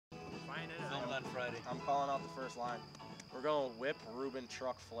on Friday. I'm calling out the first line. We're going whip, Reuben,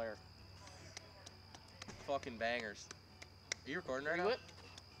 truck, flare. Fucking bangers. Are you recording right now? Whip?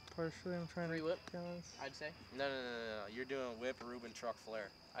 Partially, I'm trying to whip, balance. I'd say. No. You're doing whip, Reuben, truck, flare.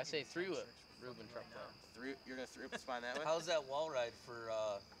 I say 3 whip, Reuben, truck, flare. You're gonna 3 whip the spine that way? How's that wall ride for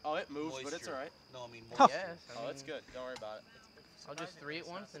Oh, it moves, moisture? but it's alright. No, I mean Oh. moisture. Yes. I mean, It's good. Don't worry about it. I'll just 3 at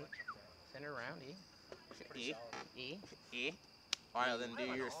once and send it around. E. E. E. Alright, then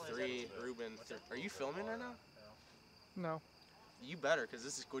do your 3, Reuben. Are you filming right now? No. You better, because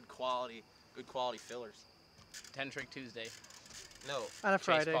this is good quality fillers. 10 Trick Tuesday. No. On a Chase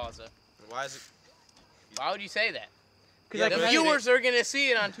Friday. Pauza. Why is it? Why would you say that? Yeah, The viewers are gonna see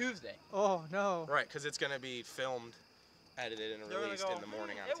it on Tuesday. Oh, no. Right, because it's going to be filmed, edited, and released in the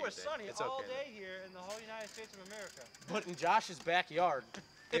morning on Tuesday. It was sunny it's all okay. day here in the whole United States of America. But in Josh's backyard,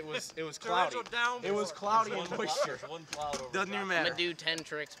 it was cloudy. It was cloudy and moisture. One cloud over Doesn't even I'm matter. gonna do 10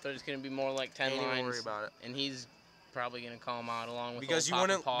 tricks, but it's gonna be more like 10 Ain't lines. even worry about it. And he's probably gonna call them out along with Because you old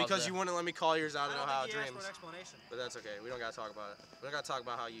wouldn't Papa Pauza. let me call yours out I of don't how think it he asked dreams. for an explanation. But that's okay. We don't gotta talk about it. We don't gotta talk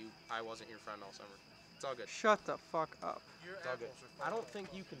about how I wasn't your friend all summer. It's all good. Shut the fuck up. It's all good. I don't think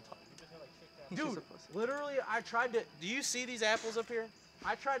you can talk. He's just a Dude, pussy. literally, I tried to. Do you see these apples up here?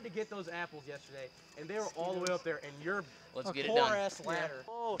 I tried to get those apples yesterday, and they were all the way up there, and your Let's a get it poor done. ass ladder.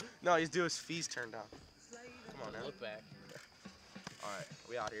 Oh no, he's doing his fees turned down. Come on now. Look back. All right,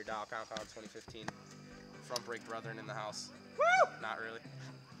 we out here, Dyal Compound 2015. Front brake brethren in the house. Woo! Not really.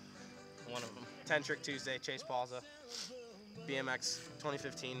 One of them. 10 Trick Tuesday, Chase Pauza. BMX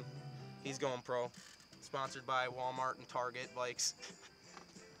 2015. He's going pro. Sponsored by Walmart and Target bikes.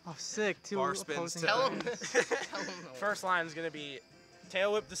 Oh, sick. 2 Bar spins opposing to- Tell him. things. Tell him. First line is going to be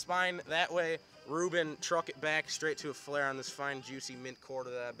tail whip the spine that way. Reuben truck it back straight to a flare on this fine, juicy mint quarter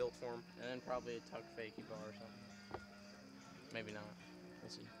that I built for him. And then probably a tuck fakey bar or something. Maybe not.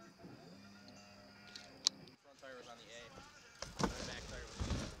 We'll see. Front tire was on the A. Back tire was on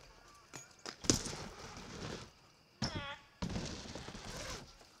the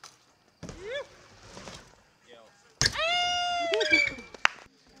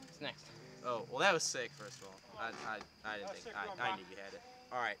What's next? Oh, well that was sick, first of all. I didn't think, I knew you had it.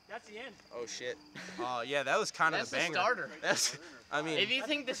 All right. That's the end. Oh shit. Yeah, that was kind of That's the the banger. starter. That's, I mean. If you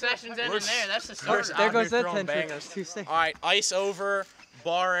think the session's ending We're there, that's the we're starter. out There here goes that throwing 10 Trick bangers. Tuesday. All right, ice over,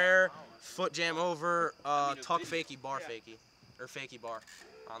 bar air, foot jam over, tuck fakie, bar fakie, or fakie bar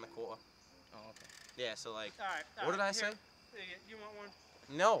on the core. Oh, okay. Yeah, so like, All right. what did I say? You want one?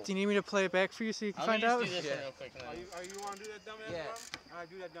 No. Do you need me to play it back for you so you can I'll find just out? do this Yeah. one real quick. And then... You want to do that dumbass? Yeah. Bro? All right,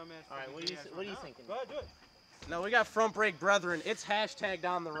 do that dumbass. All right, what are you thinking? Go ahead, do it. No, we got front brake brethren. It's hashtag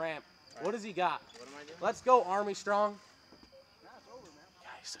down the ramp. Right. What does he got? What am I doing? Let's go, Army Strong. Nah, it's over, man. Yeah,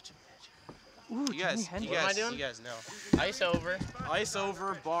 he's such a bitch. Ooh, You guys, Jimi you What am I guys, doing? you guys know. Ice over. Ice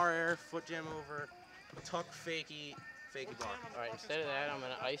over, bar air, foot jam over, tuck fakie, fakie bar. All right, instead of that, I'm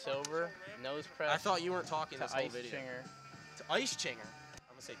gonna ice over, nose press. I thought you weren't talking to this whole ice video. chinger. To ice chinger.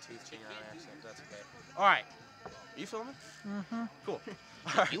 I'm gonna say tooth chinger on accident, but that's okay. All right. Are you filming? Mm-hmm. Cool.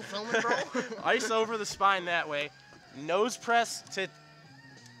 All right. You filming, bro? Ice over the spine that way. Nose press to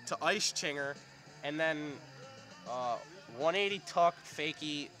ice chinger, and then 180 tuck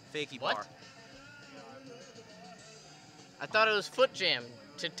fakie What? bar. I thought it was foot jam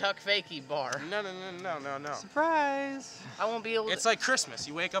to tuck fakey bar. No. Surprise! I won't be able to. It's like Christmas.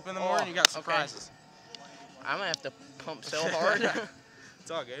 You wake up in the morning, you got okay. surprises. I'm gonna have to pump so hard. It's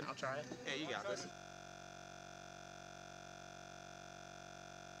all good. I'll try it. Yeah, you got this.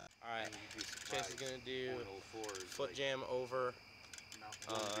 All right. Chase is gonna do foot jam over,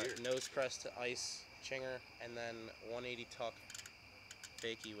 nose press to ice chinger, and then 180 tuck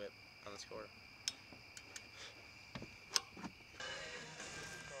fakie whip on the score.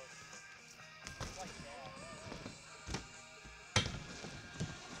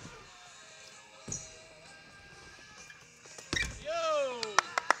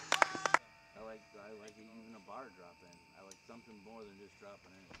 I like even a bar drop in. I like something more than just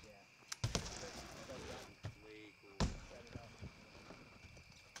dropping in.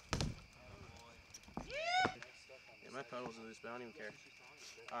 Yeah, my pedals are loose, but I don't even care.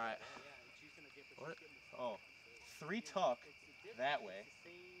 All right. What? Oh, 3 tuck that way,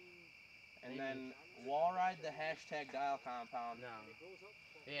 and then wall ride the hashtag Dyal compound. No.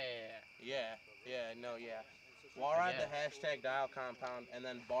 Yeah. Wall ride the Yeah. hashtag Dyal compound, and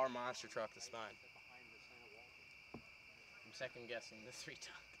then bar monster truck the spine. I'm second guessing the 3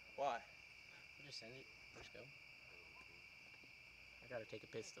 tuck. Why? We'll just send it. Let's go. I gotta take a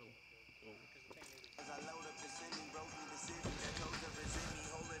pistol.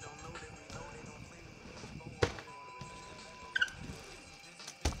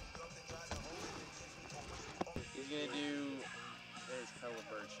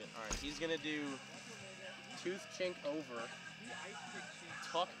 Alright, he's gonna do tooth chink over,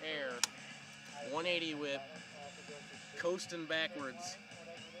 tuck air, 180 whip, coasting backwards,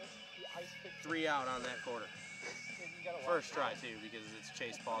 3 out on that quarter. First try too, because it's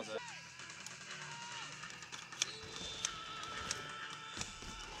chase pauza.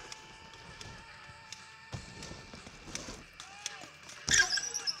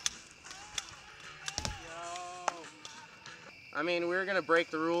 I mean, we were gonna break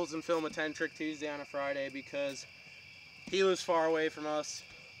the rules and film a 10 trick Tuesday on a Friday because he lives far away from us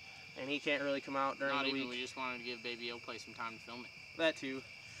and he can't really come out during the week. We just wanted to give Baby O Play some time to film it. That too.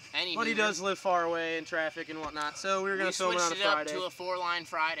 Anywho, But he does live far away in traffic and whatnot, so we were gonna film it on a Friday. We switched it up to a 4-line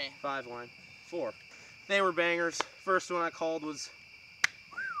Friday. 5 line. 4. They were bangers. First one I called was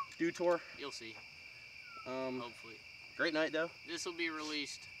Dutor. You'll see. Hopefully. Great night though. This will be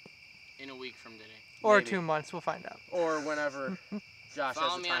released in a week from today. Or Maybe. 2 months, we'll find out. Or whenever Josh Follow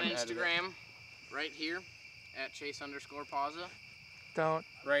has the me time on to edit it. Instagram, right here, at Chase_Pauza. Don't.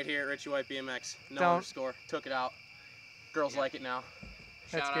 Right here at Richie White BMX. No Don't. underscore. Took it out. Girls like it now.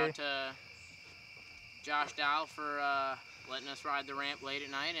 That's Shout gay. out to Josh Dyal for letting us ride the ramp late at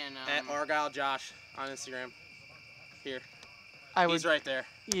night. And At Argyle Josh on Instagram. Here. I He's would. right there.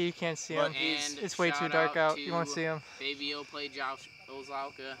 Yeah, you can't see But him. and It's way too shout dark out. to You won't see him. Baby O Play Josh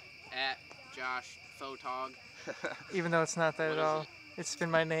Ozlauka at Josh Photog. Even though it's not that What at is all. it? It's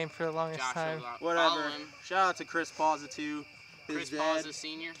been my name for the longest Josh time. Ozlauka. Follow Whatever. him. Shout out to Chris Pauza too. His Chris dad. Pauza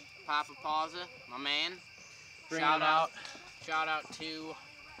Sr., Papa Pauza, my man. Bring it out. Shout out to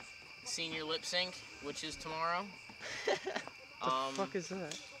Senior Lip Sync, which is tomorrow. The fuck is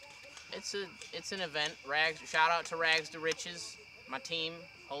that? It's an event. Rags. Shout out to Rags to Riches, my team,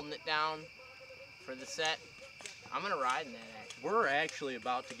 holding it down for the set. I'm gonna ride in that. Actually. We're actually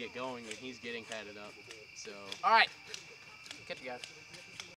about to get going and he's getting padded up. So. All right. Catch you guys.